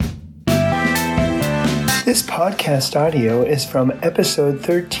This podcast audio is from episode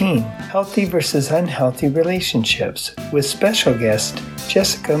 13, Healthy versus Unhealthy Relationships, with special guest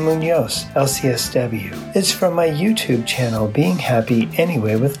Jessica Munoz, LCSW. It's from my YouTube channel, Being Happy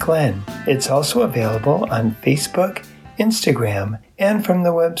Anyway with Glenn. It's also available on Facebook, Instagram, and from the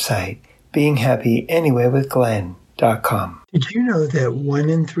website, beinghappyanyway.com. Did you know that 1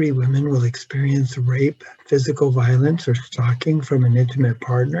 in 3 women will experience rape, physical violence, or stalking from an intimate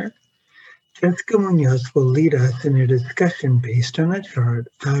partner? Jessica Munoz will lead us in a discussion based on a chart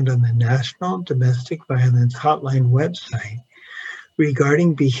found on the National Domestic Violence Hotline website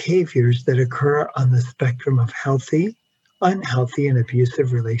regarding behaviors that occur on the spectrum of healthy, unhealthy, and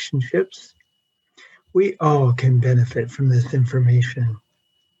abusive relationships. We all can benefit from this information.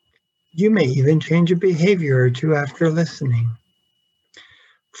 You may even change a behavior or two after listening.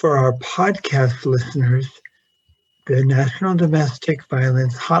 For our podcast listeners, the National Domestic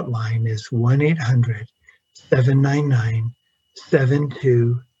Violence Hotline is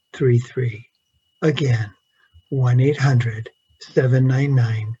 1-800-799-7233. Again,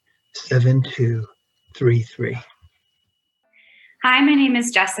 1-800-799-7233. Hi, my name is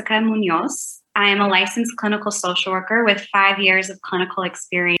Jessica Munoz. I am a licensed clinical social worker with 5 years of clinical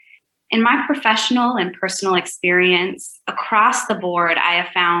experience. In my professional and personal experience across the board, I have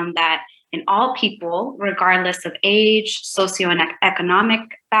found that in all people, regardless of age, socioeconomic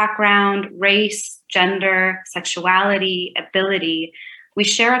background, race, gender, sexuality, ability, we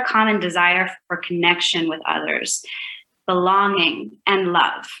share a common desire for connection with others, belonging, and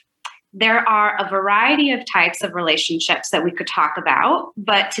love. There are a variety of types of relationships that we could talk about,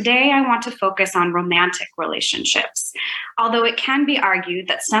 but today I want to focus on romantic relationships. Although it can be argued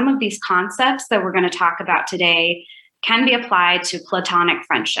that some of these concepts that we're going to talk about today can be applied to platonic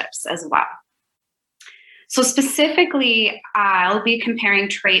friendships as well. So specifically, I'll be comparing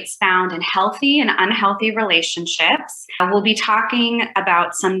traits found in healthy and unhealthy relationships. We'll be talking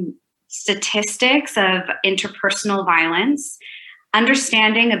about some statistics of interpersonal violence,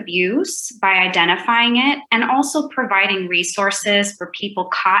 understanding abuse by identifying it, and also providing resources for people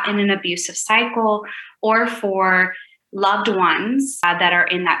caught in an abusive cycle or for loved ones that are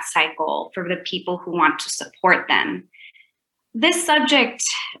in that cycle, for the people who want to support them. This subject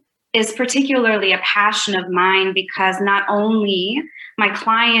is particularly a passion of mine because not only my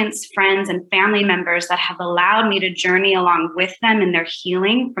clients, friends, and family members that have allowed me to journey along with them in their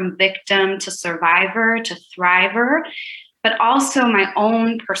healing from victim to survivor to thriver, but also my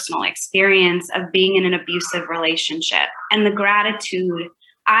own personal experience of being in an abusive relationship and the gratitude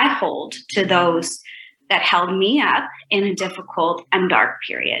I hold to those that held me up in a difficult and dark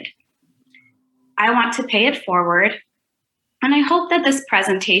period. I want to pay it forward, and I hope that this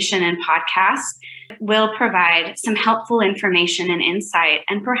presentation and podcast will provide some helpful information and insight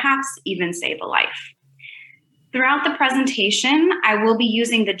and perhaps even save a life. Throughout the presentation, I will be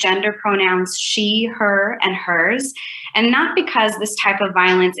using the gender pronouns she, her, and hers, and not because this type of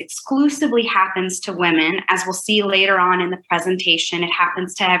violence exclusively happens to women, as we'll see later on in the presentation, it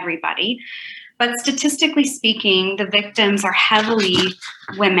happens to everybody. But statistically speaking, the victims are heavily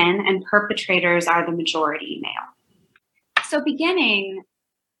women and perpetrators are the majority male. So beginning,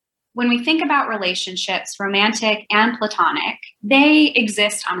 when we think about relationships, romantic and platonic, they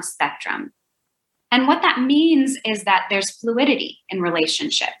exist on a spectrum. And what that means is that there's fluidity in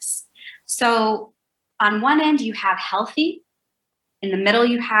relationships. So on one end, you have healthy, in the middle,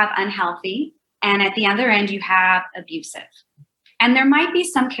 you have unhealthy, and at the other end, you have abusive. And there might be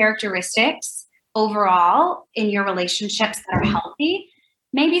some characteristics overall in your relationships that are healthy,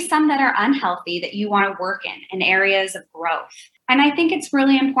 maybe some that are unhealthy that you want to work in areas of growth. And I think it's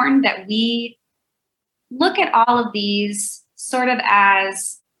really important that we look at all of these sort of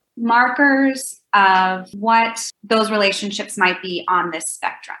as markers of what those relationships might be on this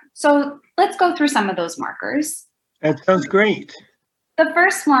spectrum. So let's go through some of those markers. That sounds great. The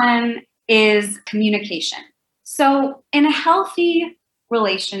first one is communication. So in a healthy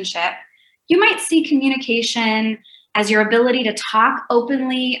relationship, you might see communication as your ability to talk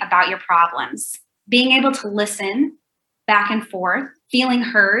openly about your problems, being able to listen back and forth, feeling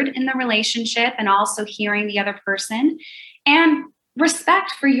heard in the relationship and also hearing the other person, and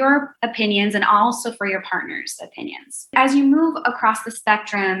respect for your opinions and also for your partner's opinions. As you move across the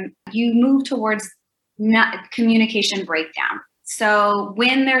spectrum, you move towards communication breakdown. So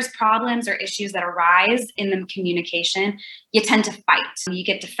when there's problems or issues that arise in the communication, you tend to fight. You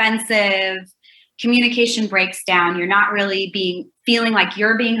get defensive, communication breaks down. You're not really feeling like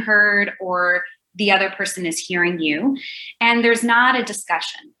you're being heard or the other person is hearing you. And there's not a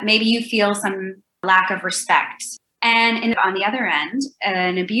discussion. Maybe you feel some lack of respect And on the other end,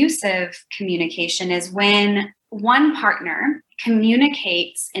 an abusive communication is when one partner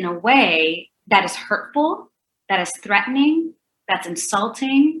communicates in a way that is hurtful, that is threatening, that's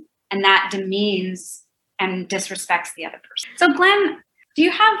insulting, and that demeans and disrespects the other person. So Glenn, do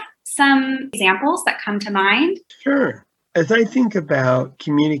you have some examples that come to mind? Sure. As I think about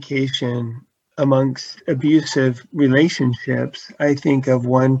communication amongst abusive relationships, I think of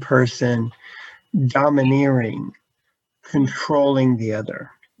one person domineering, controlling the other,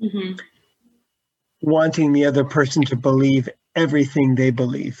 wanting the other person to believe everything they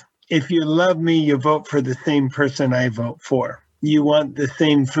believe. If you love me, you vote for the same person I vote for. You want the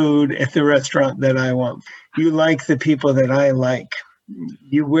same food at the restaurant that I want. You like the people that I like.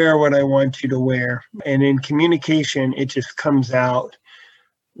 You wear what I want you to wear. And in communication, it just comes out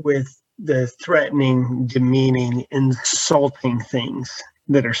with the threatening, demeaning, insulting things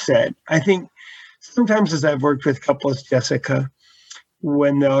that are said. I think sometimes as I've worked with couples, Jessica,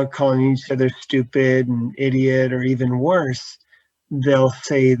 when they're calling each other stupid and idiot, or even worse, they'll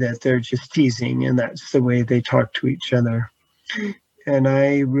say that they're just teasing and that's the way they talk to each other. And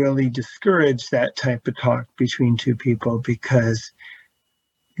I really discourage that type of talk between two people, because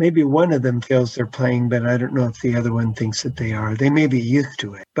maybe one of them feels they're playing, but I don't know if the other one thinks that they are. They may be used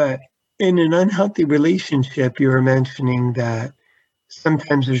to it. But in an unhealthy relationship, you were mentioning that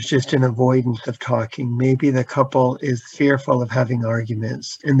sometimes there's just an avoidance of talking. Maybe the couple is fearful of having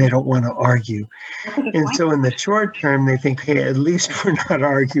arguments and they don't want to argue. And so in the short term, they think, hey, at least we're not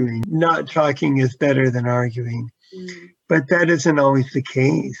arguing. Not talking is better than arguing. But that isn't always the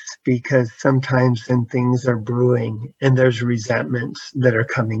case, because sometimes when things are brewing and there's resentments that are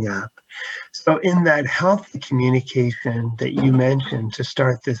coming up. So in that healthy communication that you mentioned to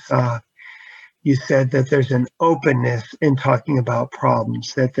start this off, you said that there's an openness in talking about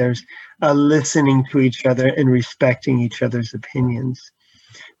problems, that there's a listening to each other and respecting each other's opinions,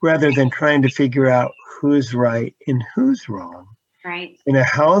 rather than trying to figure out who's right and who's wrong. Right. In a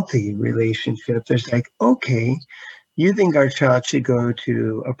healthy relationship, there's like, okay, you think our child should go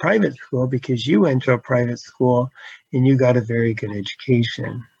to a private school because you went to a private school and you got a very good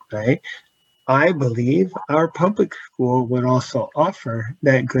education, right? I believe our public school would also offer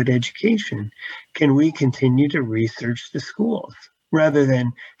that good education. Can we continue to research the schools rather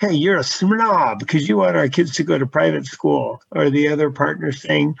than, hey, you're a snob because you want our kids to go to private school, or the other partner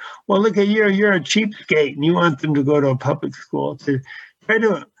saying, well, look at you, you're a cheapskate and you want them to go to a public school. To try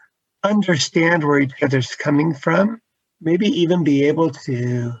to understand where each other's coming from, maybe even be able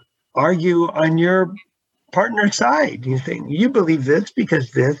to argue on your partner's side. You think, you believe this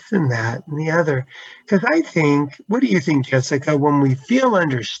because this and that and the other. Because I think, what do you think, Jessica, when we feel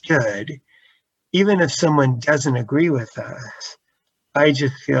understood, even if someone doesn't agree with us, I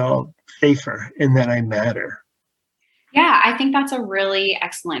just feel safer in that I matter. Yeah, I think that's a really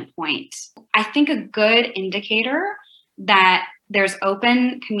excellent point. I think a good indicator that there's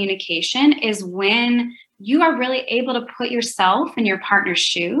open communication is when you are really able to put yourself in your partner's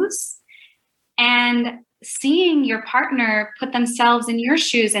shoes and seeing your partner put themselves in your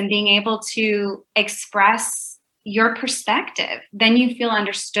shoes and being able to express your perspective. Then you feel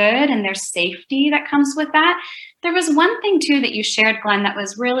understood and there's safety that comes with that. There was one thing too that you shared, Glenn, that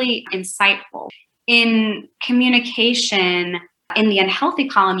was really insightful. In communication, in the unhealthy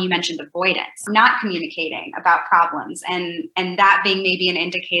column, you mentioned avoidance, not communicating about problems, and that being maybe an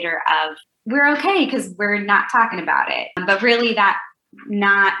indicator of we're okay because we're not talking about it. But really that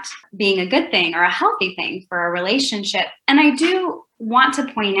not being a good thing or a healthy thing for a relationship. And I do want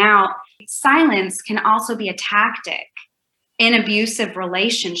to point out, silence can also be a tactic in abusive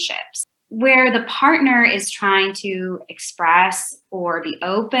relationships where the partner is trying to express or be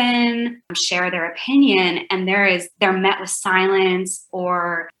open, share their opinion, and they're met with silence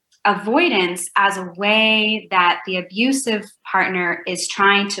or avoidance as a way that the abusive partner is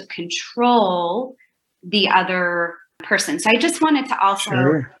trying to control the other person. So I just wanted to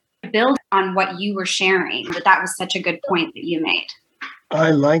also build on what you were sharing, that was such a good point that you made.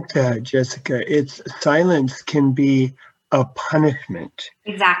 I like that, Jessica. Silence can be a punishment.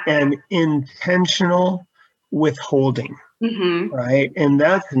 Exactly. And intentional withholding, right? And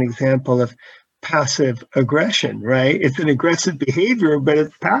that's an example of passive aggression, right? It's an aggressive behavior, but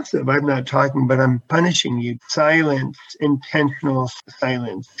it's passive. I'm not talking, but I'm punishing you. Silence, intentional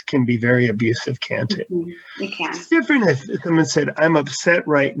silence can be very abusive, can't it? It can. It's different if someone said, I'm upset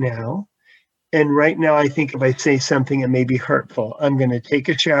right now. And right now, I think if I say something, it may be hurtful. I'm going to take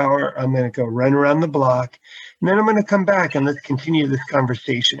a shower. I'm going to go run around the block. And then I'm going to come back and let's continue this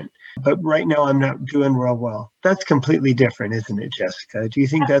conversation. But right now, I'm not doing real well. That's completely different, isn't it, Jessica? Do you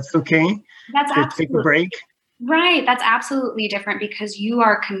think that's okay? That's to take a break? Right. That's absolutely different because you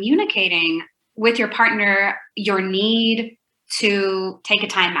are communicating with your partner your need to take a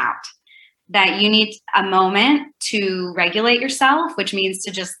time out, that you need a moment to regulate yourself, which means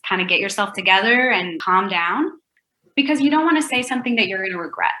to just kind of get yourself together and calm down because you don't want to say something that you're going to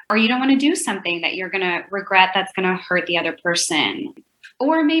regret, or you don't want to do something that you're going to regret that's going to hurt the other person.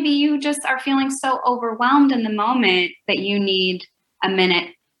 Or maybe you just are feeling so overwhelmed in the moment that you need a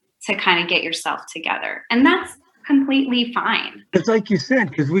minute to kind of get yourself together. And that's completely fine. It's like you said,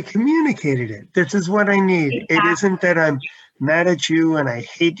 because we communicated it. This is what I need. Exactly. It isn't that I'm mad at you and I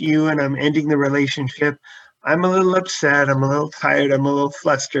hate you and I'm ending the relationship. I'm a little upset. I'm a little tired. I'm a little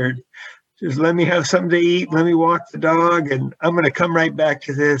flustered. Just let me have something to eat. Let me walk the dog, and I'm going to come right back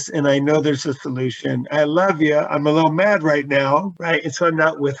to this. And I know there's a solution. I love you. I'm a little mad right now, right? And so I'm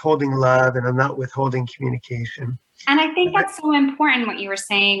not withholding love, and I'm not withholding communication. And I think that's so important what you were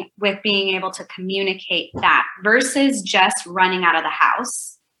saying with being able to communicate that versus just running out of the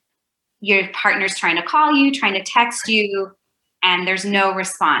house. Your partner's trying to call you, trying to text you, and there's no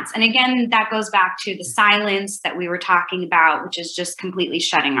response. And again, that goes back to the silence that we were talking about, which is just completely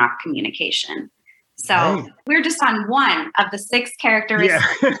shutting off communication. So Right. We're just on one of the 6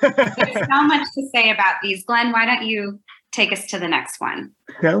 characteristics. Yeah. There's so much to say about these. Glenn, why don't you take us to the next one?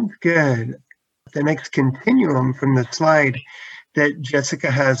 Sounds good. The next continuum from the slide that Jessica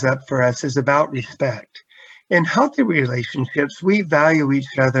has up for us is about respect. In healthy relationships, we value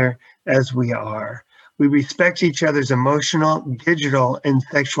each other as we are. We respect each other's emotional, digital, and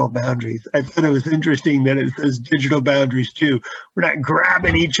sexual boundaries. I thought it was interesting that it says digital boundaries too. We're not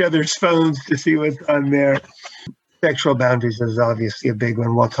grabbing each other's phones to see what's on there. Sexual boundaries is obviously a big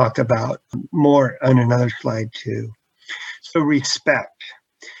one. We'll talk about more on another slide too. So respect.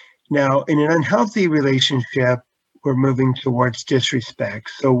 Now, in an unhealthy relationship, we're moving towards disrespect.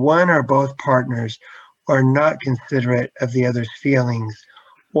 So one or both partners are not considerate of the other's feelings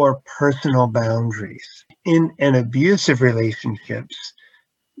or personal boundaries. In an abusive relationships,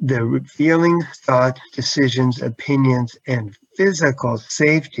 the feelings, thoughts, decisions, opinions, and physical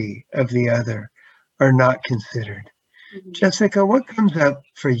safety of the other are not considered. Mm-hmm. Jessica, what comes up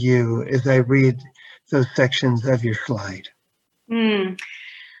for you as I read those sections of your slide?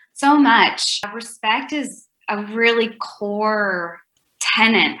 So much. Respect is a really core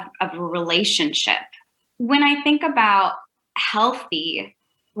tenet of a relationship. When I think about healthy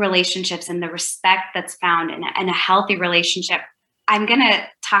relationships and the respect that's found in a healthy relationship, I'm going to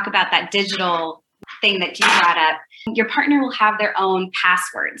talk about that digital thing that you brought up. Your partner will have their own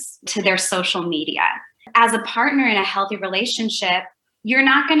passwords to their social media. As a partner in a healthy relationship, you're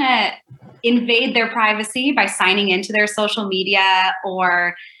not going to invade their privacy by signing into their social media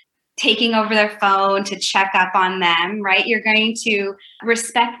or taking over their phone to check up on them, right? You're going to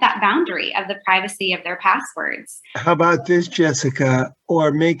respect that boundary of the privacy of their passwords. How about this, Jessica?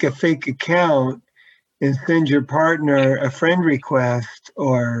 Or make a fake account and send your partner a friend request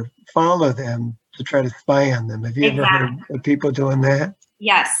or follow them to try to spy on them. Have you ever heard of people doing that?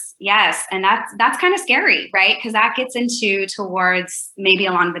 Yes. And that's kind of scary, right? Because that gets towards maybe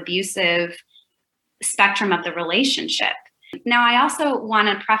along the abusive spectrum of the relationship. Now, I also want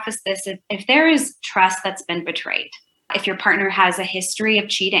to preface this, if there is trust that's been betrayed, if your partner has a history of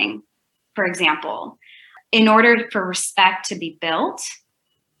cheating, for example, in order for respect to be built,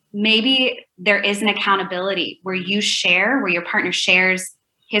 maybe there is an accountability where where your partner shares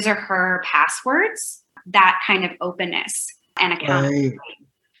his or her passwords, that kind of openness and accountability.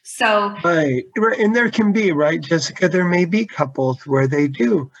 Right. And there can be, right, Jessica, there may be couples where they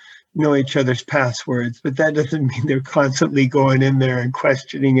do know each other's passwords, but that doesn't mean they're constantly going in there and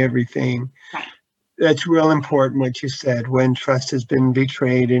questioning everything. Right. That's real important what you said, when trust has been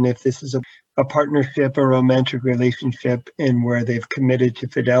betrayed, and if this is a partnership, a romantic relationship, and where they've committed to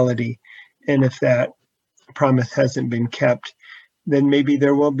fidelity, and if that promise hasn't been kept, then maybe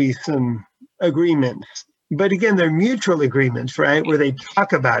there will be some agreements. But again, they're mutual agreements, right? Where they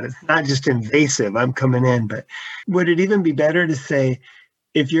talk about it. It's not just invasive, I'm coming in, but would it even be better to say,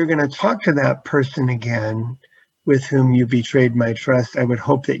 if you're going to talk to that person again with whom you betrayed my trust, I would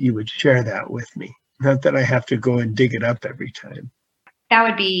hope that you would share that with me. Not that I have to go and dig it up every time. That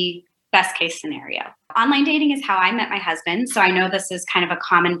would be best case scenario. Online dating is how I met my husband. So I know this is kind of a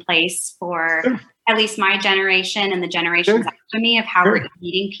commonplace for at least my generation and the generations after me of how we're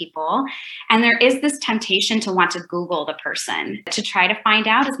meeting people. And there is this temptation to want to Google the person, to try to find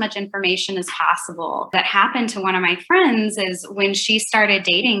out as much information as possible. That happened to one of my friends is when she started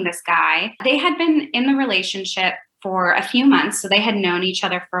dating this guy, they had been in the relationship for a few months. So they had known each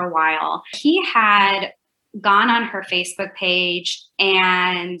other for a while. He had gone on her Facebook page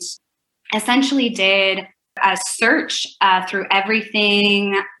and essentially did a search through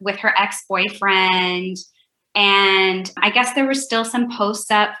everything with her ex-boyfriend. And I guess there were still some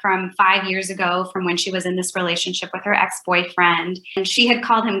posts up from 5 years ago from when she was in this relationship with her ex-boyfriend. And she had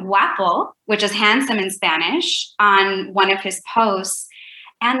called him guapo, which is handsome in Spanish, on one of his posts.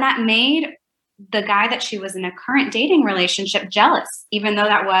 And that made the guy that she was in a current dating relationship jealous, even though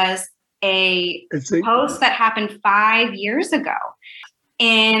that was a post that happened 5 years ago.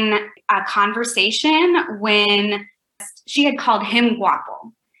 In a conversation when she had called him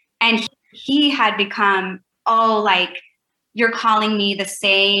guapo, and he had become, oh, like, you're calling me the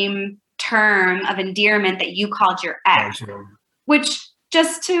same term of endearment that you called your ex, which,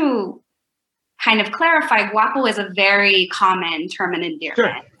 just to kind of clarify, guapo is a very common term of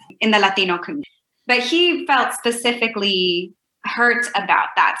endearment in the Latino community. But he felt specifically hurt about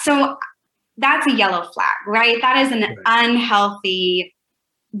that. So that's a yellow flag, right? That is an unhealthy,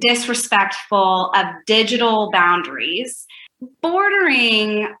 disrespectful of digital boundaries,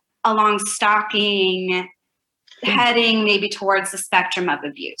 bordering along stalking, heading maybe towards the spectrum of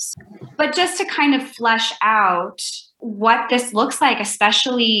abuse. But just to kind of flesh out what this looks like,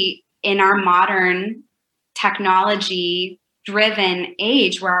 especially in our modern technology-driven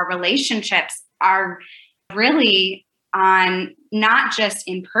age where our relationships are really on not just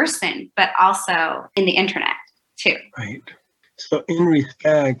in person, but also in the internet too. Right. So in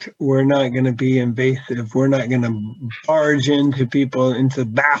respect, we're not going to be invasive. We're not going to barge into people into the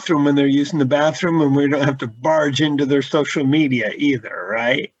bathroom when they're using the bathroom, and we don't have to barge into their social media either,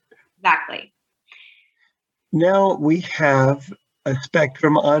 right? Exactly. Now we have a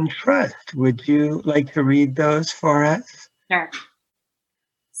spectrum on trust. Would you like to read those for us? Sure.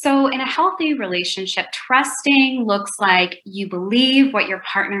 So in a healthy relationship, trusting looks like you believe what your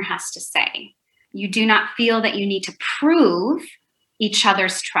partner has to say. You do not feel that you need to prove each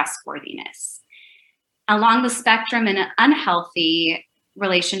other's trustworthiness. Along the spectrum, in an unhealthy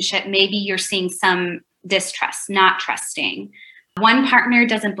relationship, maybe you're seeing some distrust, not trusting. One partner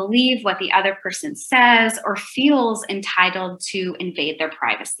doesn't believe what the other person says or feels entitled to invade their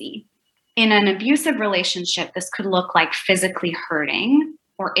privacy. In an abusive relationship, this could look like physically hurting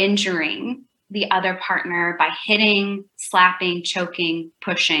or injuring the other partner by hitting, slapping, choking,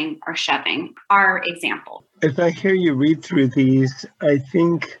 pushing, or shoving are examples. As I hear you read through these, I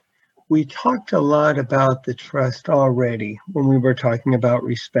think we talked a lot about the trust already when we were talking about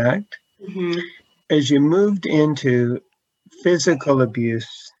respect. Mm-hmm. As you moved into physical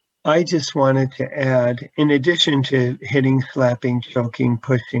abuse, I just wanted to add, in addition to hitting, slapping, choking,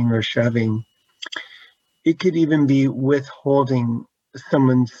 pushing, or shoving, it could even be withholding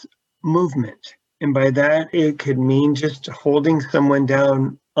someone's movement. And by that, it could mean just holding someone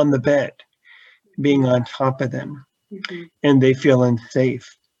down on the bed, being on top of them, and they feel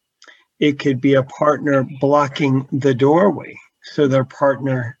unsafe. It could be a partner blocking the doorway so their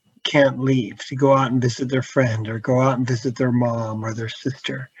partner can't leave to go out and visit their friend or go out and visit their mom or their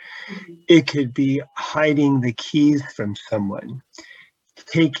sister. It could be hiding the keys from someone,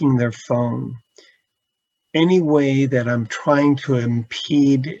 taking their phone. Any way that I'm trying to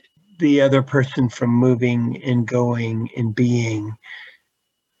impede the other person from moving and going and being,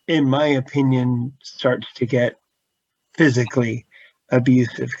 in my opinion, starts to get physically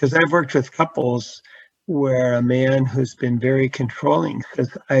abusive. Because I've worked with couples where a man who's been very controlling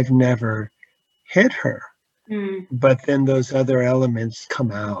says, I've never hit her. But then those other elements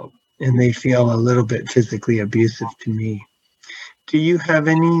come out and they feel a little bit physically abusive to me. Do you have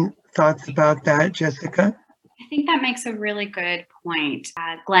any thoughts about that, Jessica? I think that makes a really good point,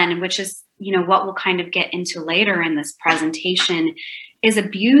 Glenn, which is, what we'll kind of get into later in this presentation, is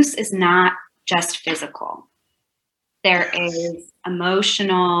abuse is not just physical. There is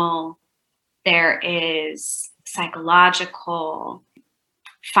emotional, there is psychological,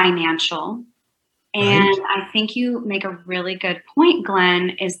 financial. And I think you make a really good point,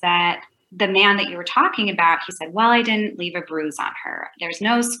 Glenn, is that the man that you were talking about, he said, well, I didn't leave a bruise on her. There's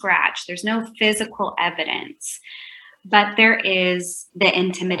no scratch. There's no physical evidence. But there is the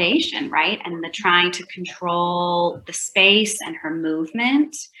intimidation, right? And the trying to control the space and her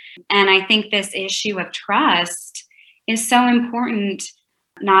movement. And I think this issue of trust is so important,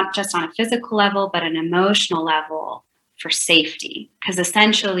 not just on a physical level, but an emotional level for safety. Because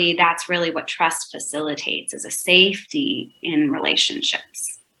essentially, that's really what trust facilitates, is a safety in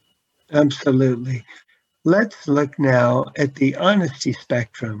relationships. Absolutely. Let's look now at the honesty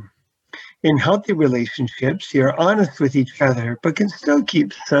spectrum. In healthy relationships, you're honest with each other, but can still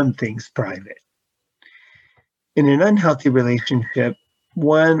keep some things private. In an unhealthy relationship,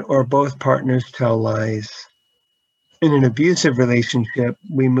 one or both partners tell lies. In an abusive relationship,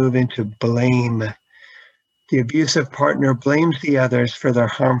 we move into blame. The abusive partner blames the others for their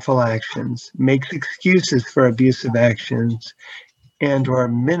harmful actions, makes excuses for abusive actions, and or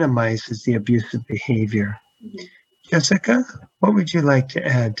minimizes the abusive behavior. Mm-hmm. Jessica, what would you like to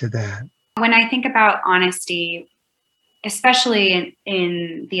add to that? When I think about honesty, especially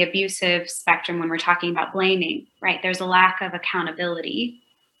in the abusive spectrum, when we're talking about blaming, right? There's a lack of accountability,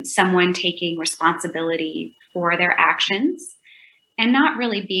 someone taking responsibility for their actions and not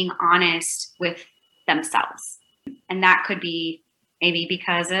really being honest with themselves. And that could be maybe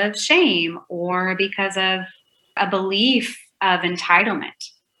because of shame or because of a belief of entitlement.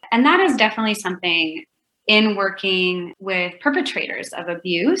 And that is definitely something in working with perpetrators of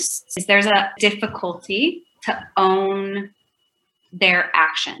abuse, is there's a difficulty to own their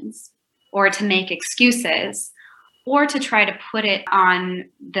actions or to make excuses or to try to put it on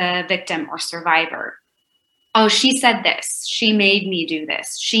the victim or survivor. Oh, she said this. She made me do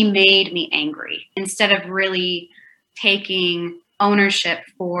this. She made me angry. Instead of really taking ownership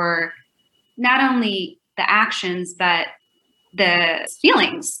for not only the actions, but the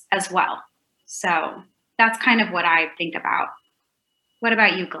feelings as well. So that's kind of what I think about. What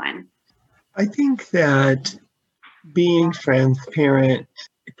about you, Glenn? I think that being transparent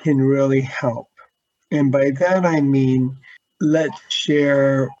can really help. And by that, I mean, let's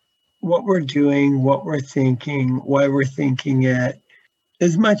share what we're doing, what we're thinking, why we're thinking it,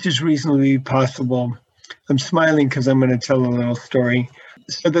 as much as reasonably possible. I'm smiling because I'm going to tell a little story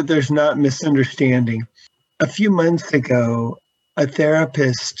so that there's not misunderstanding. A few months ago, a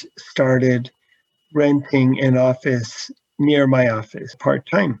therapist started renting an office near my office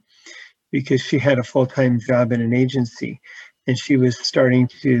part-time because she had a full-time job in an agency and she was starting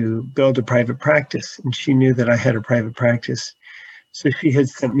to build a private practice and she knew that I had a private practice. So she had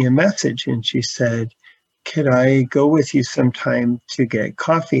sent me a message and she said, could I go with you sometime to get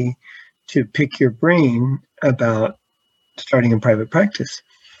coffee to pick your brain about starting a private practice?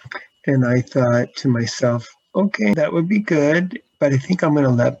 And I thought to myself, okay, that would be good, but I think I'm going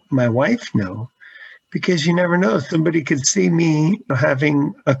to let my wife know. Because you never know, somebody could see me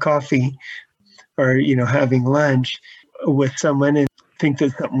having a coffee or, having lunch with someone and think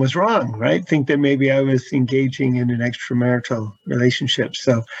that something was wrong, right? Think that maybe I was engaging in an extramarital relationship.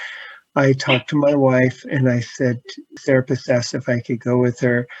 So I talked to my wife and I said, the therapist asked if I could go with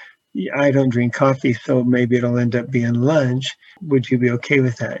her. I don't drink coffee, so maybe it'll end up being lunch. Would you be okay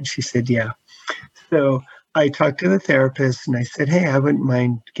with that? And she said, yeah. So I talked to the therapist and I said, hey, I wouldn't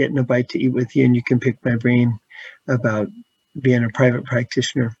mind getting a bite to eat with you and you can pick my brain about being a private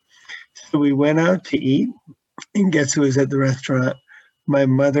practitioner. So we went out to eat and guess who was at the restaurant? My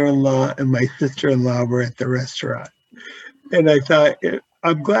mother-in-law and my sister-in-law were at the restaurant. And I thought,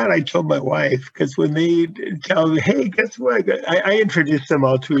 I'm glad I told my wife because when they tell me, hey, guess what? I introduced them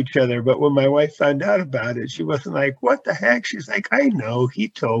all to each other. But when my wife found out about it, she wasn't like, what the heck? She's like, I know, he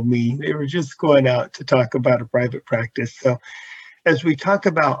told me. They were just going out to talk about a private practice. So as we talk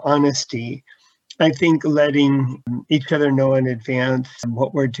about honesty, I think letting each other know in advance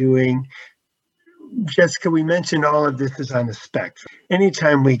what we're doing. Jessica, we mentioned all of this is on a spectrum.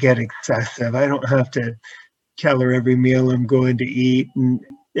 Anytime we get excessive, I don't have to tell her every meal I'm going to eat and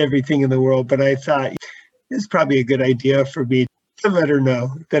everything in the world. But I thought it's probably a good idea for me to let her know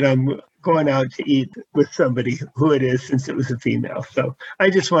that I'm going out to eat with somebody, who it is, since it was a female. So I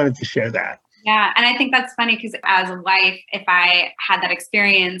just wanted to share that. Yeah. And I think that's funny because as a wife, if I had that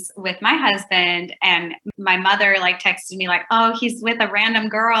experience with my husband and my mother texted me oh, he's with a random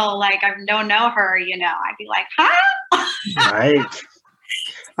girl, I don't know her, I'd be like, huh? Right.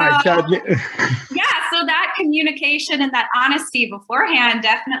 So that communication and that honesty beforehand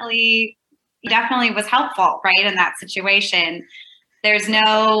definitely was helpful, right? In that situation, there's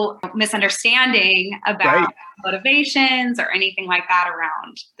no misunderstanding about motivations or anything like that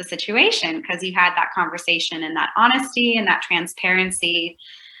around the situation because you had that conversation and that honesty and that transparency.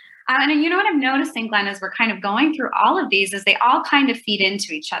 And what I'm noticing, Glenn, as we're kind of going through all of these is they all kind of feed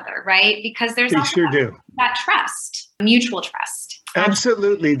into each other, right? Because there's also that trust, mutual trust.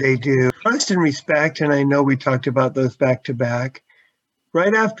 Absolutely, they do. Trust and respect, and I know we talked about those back to back.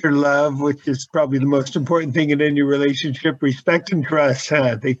 Right after love, which is probably the most important thing in any relationship, respect and trust,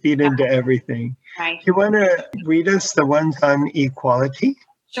 they feed into everything. Right. Do you want to read us the ones on equality?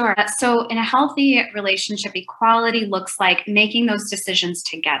 Sure. So in a healthy relationship, equality looks like making those decisions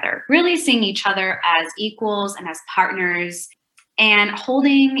together, really seeing each other as equals and as partners and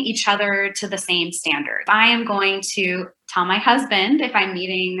holding each other to the same standard. I am going to tell my husband if I'm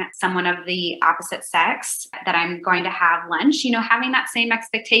meeting someone of the opposite sex that I'm going to have lunch, having that same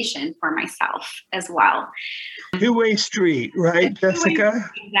expectation for myself as well. Two-way street, right, Jessica?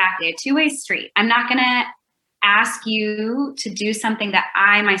 Exactly, a two-way street. I'm not going to ask you to do something that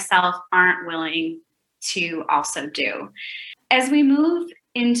I myself aren't willing to also do. As we move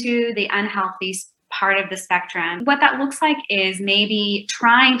into the unhealthy part of the spectrum, what that looks like is maybe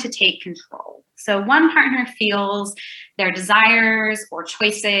trying to take control. So one partner feels their desires or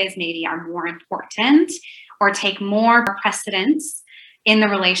choices maybe are more important or take more precedence in the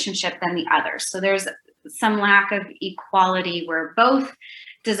relationship than the other. So there's some lack of equality where both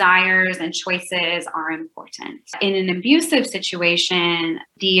desires and choices are important. In an abusive situation,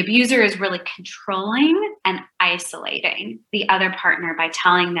 the abuser is really controlling and isolating the other partner by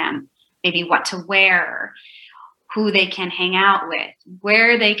telling them maybe what to wear, who they can hang out with,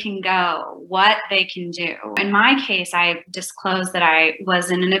 where they can go, what they can do. In my case, I disclosed that I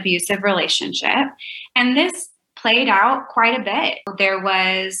was in an abusive relationship, and this played out quite a bit. There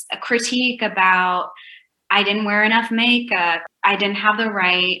was a critique about I didn't wear enough makeup. I didn't have the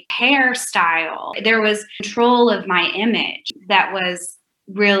right hairstyle. There was control of my image that was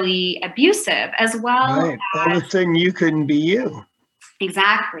really abusive as well. Right. All of a sudden you couldn't be you.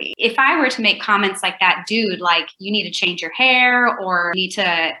 Exactly. If I were to make comments like that, dude, like you need to change your hair or you need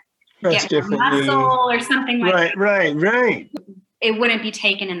to Dress get more muscle or something like that. Right. It wouldn't be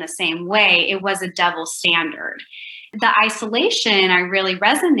taken in the same way. It was a double standard. The isolation I really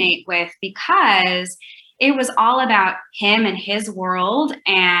resonate with because it was all about him and his world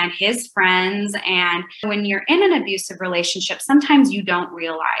and his friends. And when you're in an abusive relationship, sometimes you don't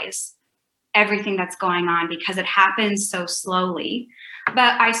realize everything that's going on because it happens so slowly.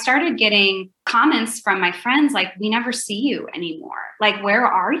 But I started getting comments from my friends like, we never see you anymore. Like, where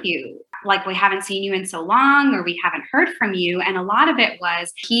are you? Like, we haven't seen you in so long, or we haven't heard from you. And a lot of it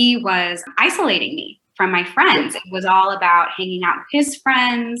was he was isolating me from my friends. It was all about hanging out with his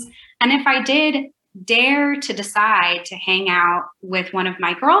friends. And if I did dare to decide to hang out with one of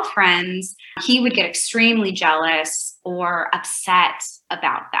my girlfriends, he would get extremely jealous or upset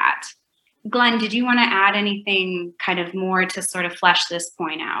about that. Glenn, did you want to add anything kind of more to sort of flesh this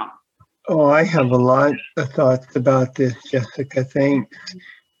point out? Oh, I have a lot of thoughts about this, Jessica. Thanks.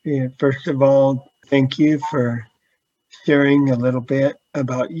 Yeah, first of all, thank you for sharing a little bit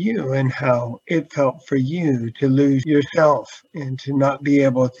about you and how it felt for you to lose yourself and to not be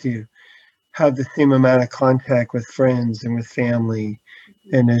able to have the same amount of contact with friends and with family.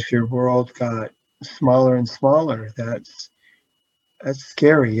 And as your world got smaller and smaller, that's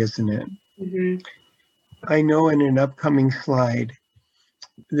scary, isn't it? Mm-hmm. I know in an upcoming slide,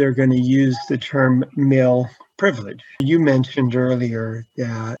 they're going to use the term male privilege. You mentioned earlier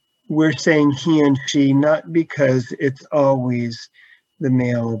that we're saying he and she, not because it's always the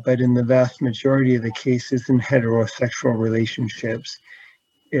male, but in the vast majority of the cases in heterosexual relationships,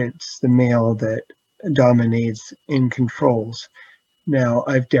 it's the male that dominates and controls. Now,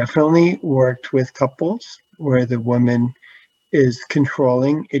 I've definitely worked with couples where the woman is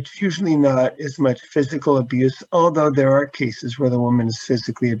controlling. It's usually not as much physical abuse, although there are cases where the woman is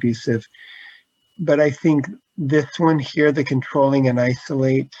physically abusive. But I think this one here, the controlling and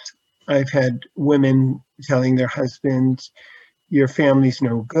isolates, I've had women telling their husbands, your family's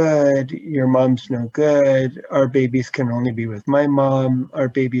no good, your mom's no good, our babies can only be with my mom, our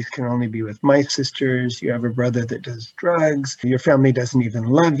babies can only be with my sisters, you have a brother that does drugs, your family doesn't even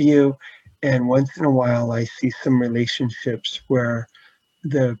love you. And once in a while, I see some relationships where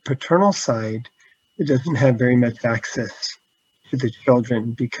the paternal side doesn't have very much access to the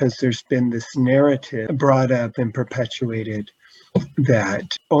children because there's been this narrative brought up and perpetuated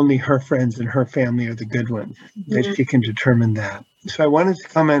that only her friends and her family are the good ones, that she can determine that. So I wanted to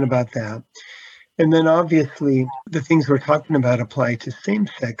comment about that. And then obviously the things we're talking about apply to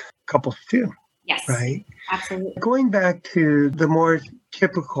same-sex couples too. Yes, right? Absolutely. Going back to the more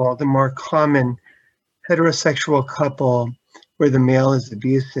typical, the more common heterosexual couple where the male is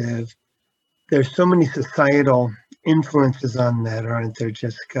abusive, there's so many societal influences on that, aren't there,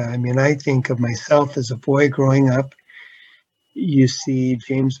 Jessica? I mean, I think of myself as a boy growing up. You see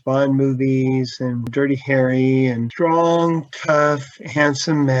James Bond movies and Dirty Harry, and strong, tough,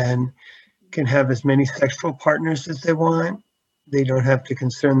 handsome men can have as many sexual partners as they want. They don't have to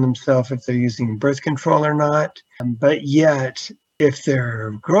concern themselves if they're using birth control or not. But yet, if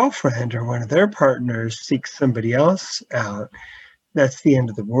their girlfriend or one of their partners seeks somebody else out, that's the end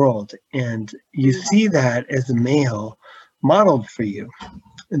of the world. And you see that as a male modeled for you,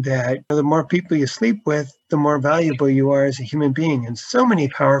 that the more people you sleep with, the more valuable you are as a human being. And so many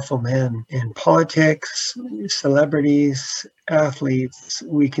powerful men in politics, celebrities, athletes,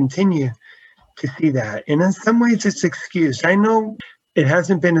 we continue to see that. And in some ways it's excused. I know It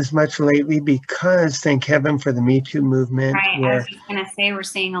hasn't been as much lately because, thank heaven for the Me Too movement, Right. I was where just going to say we're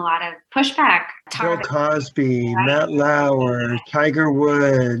seeing a lot of pushback. Bill Cosby, right? Matt Lauer, Tiger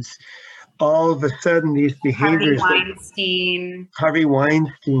Woods, all of a sudden these behaviors Harvey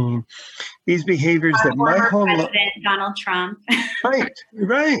Weinstein, these behaviors that my whole President Donald Trump.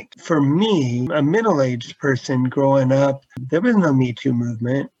 Right. For me, a middle-aged person growing up, there was no Me Too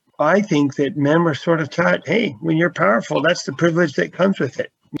movement. I think that men were sort of taught, hey, when you're powerful, that's the privilege that comes with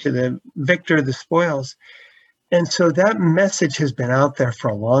it. To the victor, the spoils. And so that message has been out there for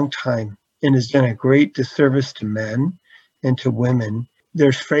a long time and has done a great disservice to men and to women.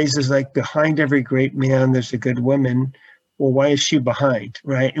 There's phrases like, behind every great man, there's a good woman. Well, why is she behind,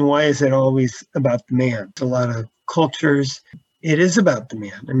 right? And why is it always about the man? It's a lot of cultures. It is about the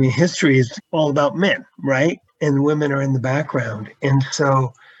man. I mean, history is all about men, right? And women are in the background. And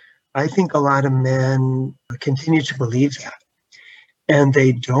so I think a lot of men continue to believe that. And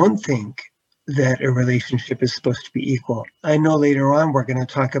they don't think that a relationship is supposed to be equal. I know later on we're going to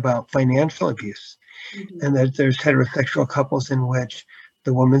talk about financial abuse, and that there's heterosexual couples in which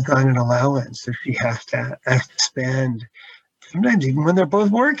the woman's on an allowance, so she has to spend, sometimes even when they're both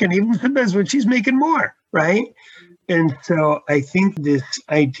working, even sometimes when she's making more, right? And so I think this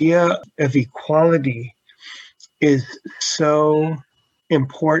idea of equality is so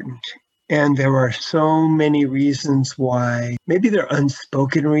important. And there are so many reasons why, maybe they're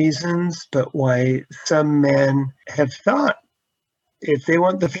unspoken reasons, but why some men have thought, if they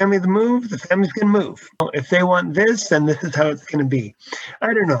want the family to move, the family's going to move. If they want this, then this is how it's going to be.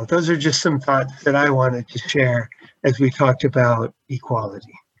 I don't know. Those are just some thoughts that I wanted to share as we talked about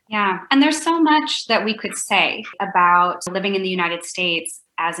equality. Yeah. And there's so much that we could say about living in the United States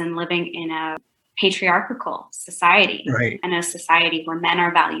as in living in a patriarchal society, right, and a society where men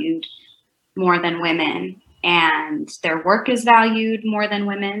are valued more than women and their work is valued more than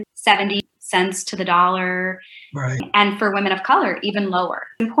women, 70 cents to the dollar. Right. And for women of color, even lower.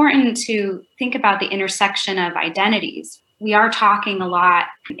 It's important to think about the intersection of identities. We are talking a lot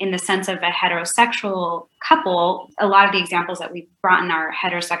in the sense of a heterosexual couple. A lot of the examples that we've brought in are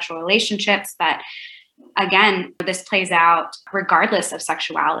heterosexual relationships, but again, this plays out regardless of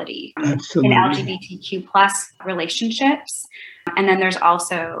sexuality. Absolutely. In LGBTQ plus relationships. And then there's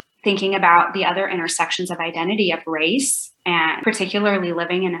also thinking about the other intersections of identity of race, and particularly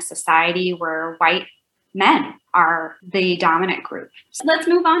living in a society where white men are the dominant group. So let's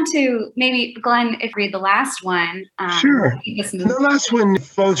move on to maybe, Glenn, if you read the last one. Sure. The last one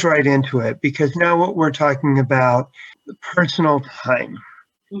flows right into it, because now what we're talking about, the personal time,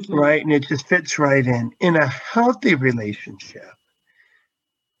 right? And it just fits right in. In a healthy relationship,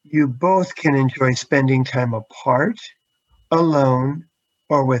 you both can enjoy spending time apart, alone,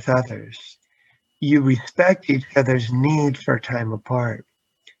 or with others. You respect each other's need for time apart.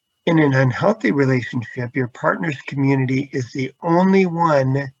 In an unhealthy relationship, your partner's community is the only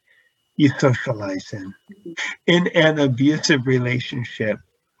one you socialize in. In an abusive relationship,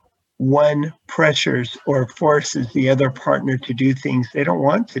 one pressures or forces the other partner to do things they don't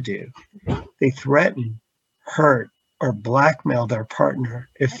want to do. They threaten, hurt, or blackmail their partner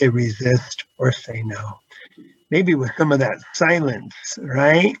if they resist or say no. Maybe with some of that silence,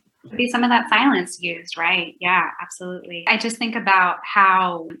 right? Be some of that silence used, right? Yeah, absolutely. I just think about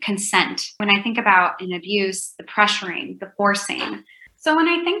how consent, when I think about an abuse, the pressuring, the forcing. So when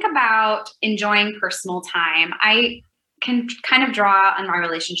I think about enjoying personal time, I can kind of draw on my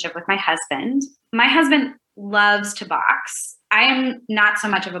relationship with my husband. My husband loves to box. I am not so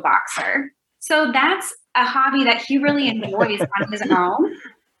much of a boxer. So that's a hobby that he really enjoys on his own.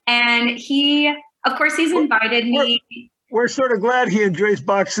 And he, of course, he's invited me. We're sort of glad he enjoys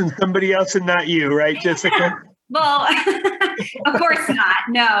boxing somebody else and not you, right, Jessica? Well, of course not.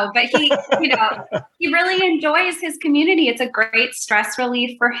 No, but he really enjoys his community. It's a great stress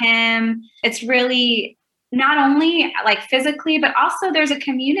relief for him. It's really not only like physically, but also there's a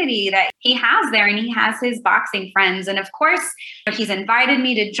community that he has there, and he has his boxing friends. And of course, he's invited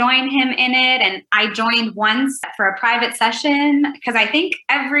me to join him in it. And I joined once for a private session, because I think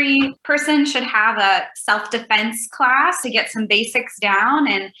every person should have a self-defense class to get some basics down.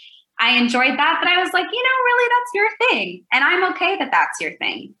 And I enjoyed that, but I was like, really, that's your thing. And I'm okay that that's your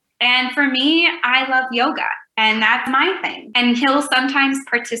thing. And for me, I love yoga, and that's my thing. And he'll sometimes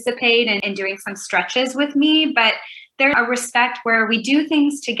participate in doing some stretches with me, but there's a respect where we do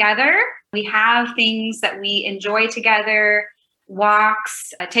things together. We have things that we enjoy together,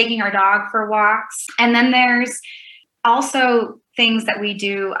 walks, taking our dog for walks. And then there's also things that we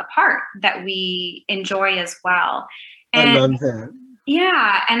do apart that we enjoy as well. And I love that.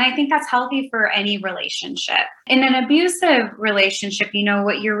 Yeah. And I think that's healthy for any relationship. In an abusive relationship,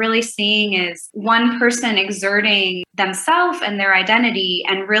 what you're really seeing is one person exerting themselves and their identity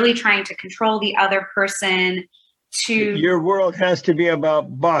and really trying to control the other person to. Your world has to be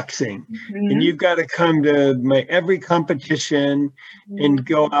about boxing, and you've got to come to my every competition and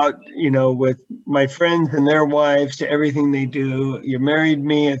go out, with my friends and their wives to everything they do. You married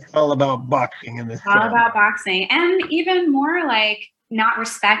me. It's all about boxing in this. All about boxing, and even more like not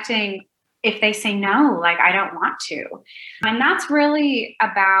respecting if they say no, like I don't want to. And that's really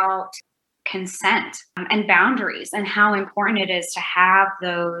about consent and boundaries and how important it is to have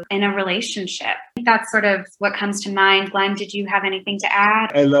those in a relationship. That's sort of what comes to mind. Glenn, did you have anything to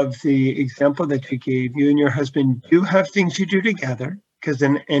add? I love the example that you gave. You and your husband do have things you do together, because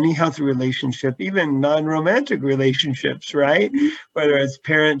in any healthy relationship, even non-romantic relationships, right? Whether it's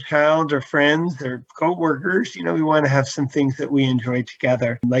parent-child or friends or co-workers, we want to have some things that we enjoy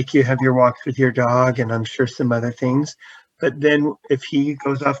together. Like you have your walks with your dog, and I'm sure some other things. But then if he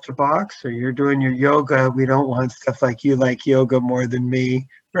goes off to box or you're doing your yoga, we don't want stuff like you like yoga more than me,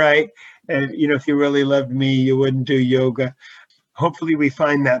 right? And, if you really loved me, you wouldn't do yoga. Hopefully we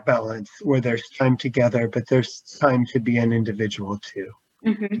find that balance where there's time together, but there's time to be an individual too.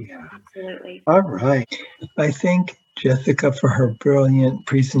 Yeah, absolutely. All right. I thank Jessica for her brilliant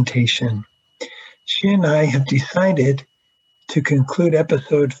presentation. She and I have decided to conclude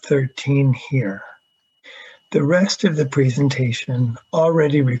episode 13 here. The rest of the presentation,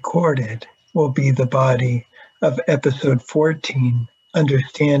 already recorded, will be the body of episode 14,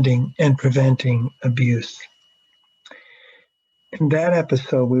 Understanding and Preventing Abuse. In that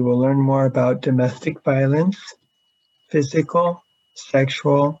episode, we will learn more about domestic violence, physical,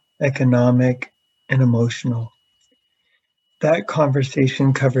 sexual, economic, and emotional. That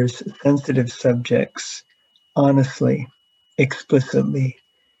conversation covers sensitive subjects honestly, explicitly,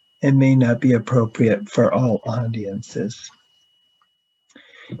 and may not be appropriate for all audiences.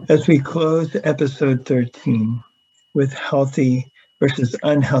 As we close episode 13 with healthy versus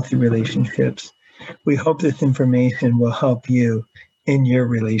unhealthy relationships, we hope this information will help you in your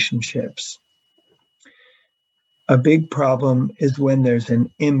relationships. A big problem is when there's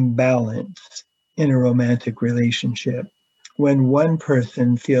an imbalance in a romantic relationship, when one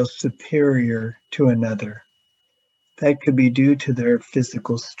person feels superior to another. That could be due to their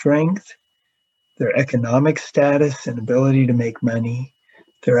physical strength, their economic status and ability to make money,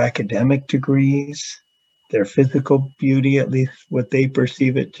 their academic degrees, their physical beauty, at least what they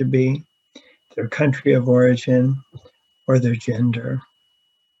perceive it to be, their country of origin, or their gender.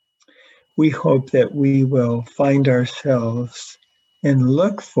 We hope that we will find ourselves and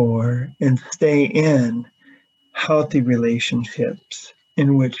look for and stay in healthy relationships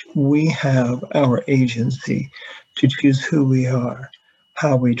in which we have our agency to choose who we are,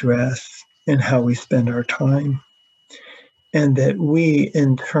 how we dress, and how we spend our time. And that we,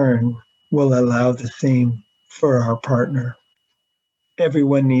 in turn, will allow the same for our partner.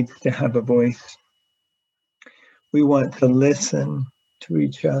 Everyone needs to have a voice. We want to listen to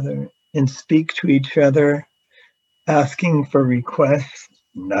each other and speak to each other, asking for requests,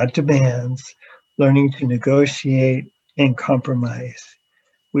 not demands, learning to negotiate and compromise.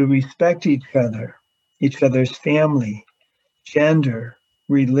 We respect each other's family, gender,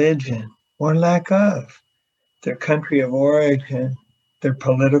 religion, or lack of, their country of origin, their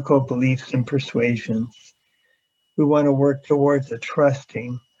political beliefs and persuasions. We want to work towards a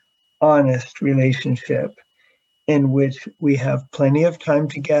trusting, honest relationship in which we have plenty of time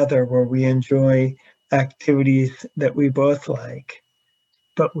together where we enjoy activities that we both like,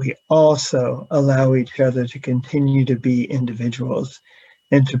 but we also allow each other to continue to be individuals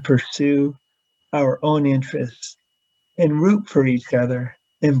and to pursue our own interests and root for each other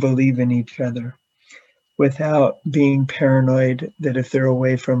and believe in each other without being paranoid that if they're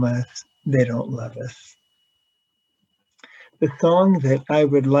away from us, they don't love us. The song that I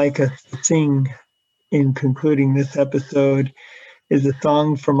would like us to sing in concluding this episode is a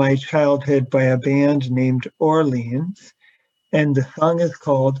song from my childhood by a band named Orleans, and the song is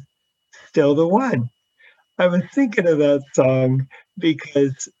called Still the One. I was thinking of that song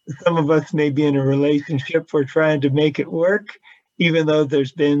because some of us may be in a relationship we're trying to make it work, even though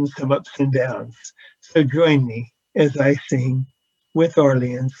there's been some ups and downs. So join me as I sing with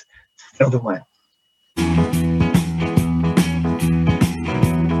Orleans, Still the One.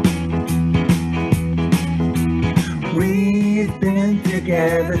 We've been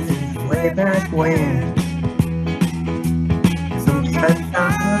together since way back when. Sometimes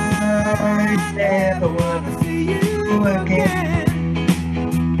I never want to see you again,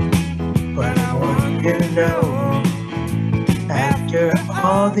 but I want you to know after After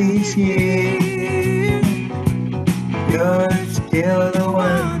all these years, you're still the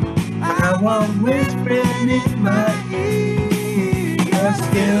one I want whispering in my ear. You're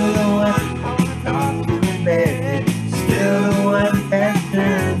still the one I talk to in bed. Still the one that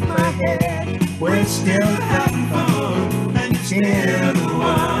turns my head. We're still having fun, and you're still the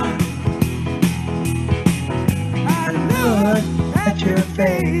one. I look at your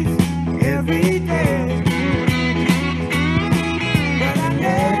face every day, but I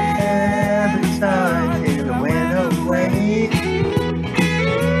never saw it till it went away.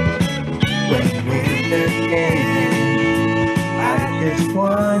 When winter came, I just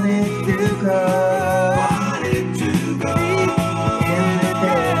wanted to go. In the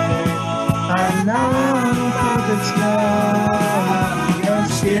desert, I long for the snow. You're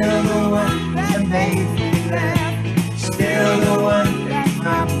still the one that made me laugh. Still the one that I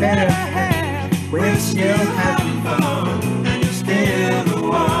better have. We're still having fun, and you're still the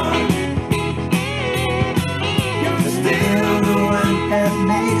one. You're still the one that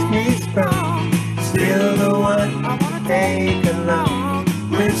makes me strong. Still the one I wanna take along.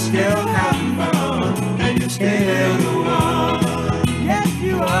 We're still having fun, and you're still the one. Yes,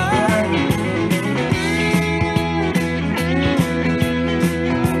 you are.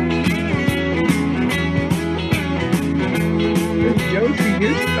 Josie,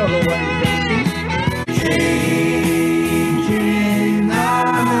 you're still the one, Josie. Changing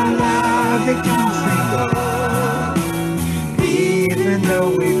our love, it can single. Even though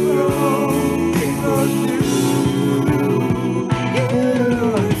we grow, it goes through.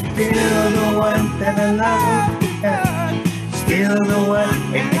 You're still the one that I love. Still the one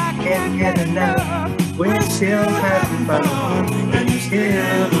and I can't get enough. We're still having fun, and you're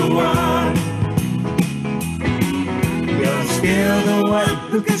still the one. You're still the one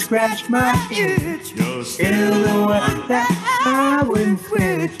who can scratch my itch. You're still the one that I wouldn't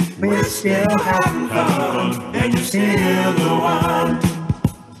switch. We're still having fun, and you're still the one.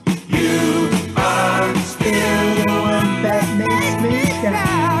 You are still the one that makes me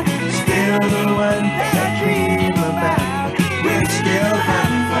shout. Still the one that I dream about. We're still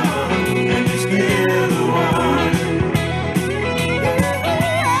having fun, and you're still the one.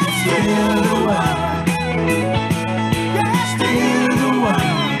 Still the one. Still the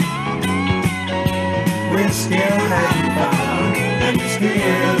one. We're still having fun, and you're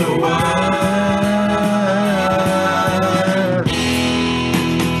still the one.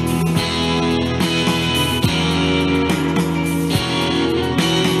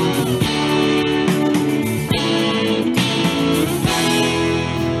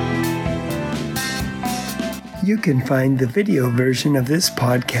 You can find the video version of this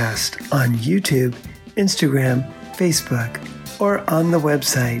podcast on YouTube, Instagram, Facebook, or on the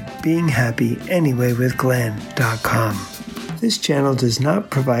website beinghappyanyway.com. This channel does not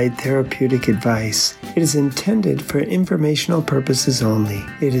provide therapeutic advice. It is intended for informational purposes only.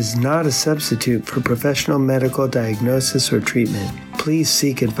 It is not a substitute for professional medical diagnosis or treatment. Please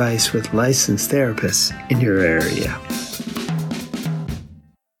seek advice with licensed therapists in your area.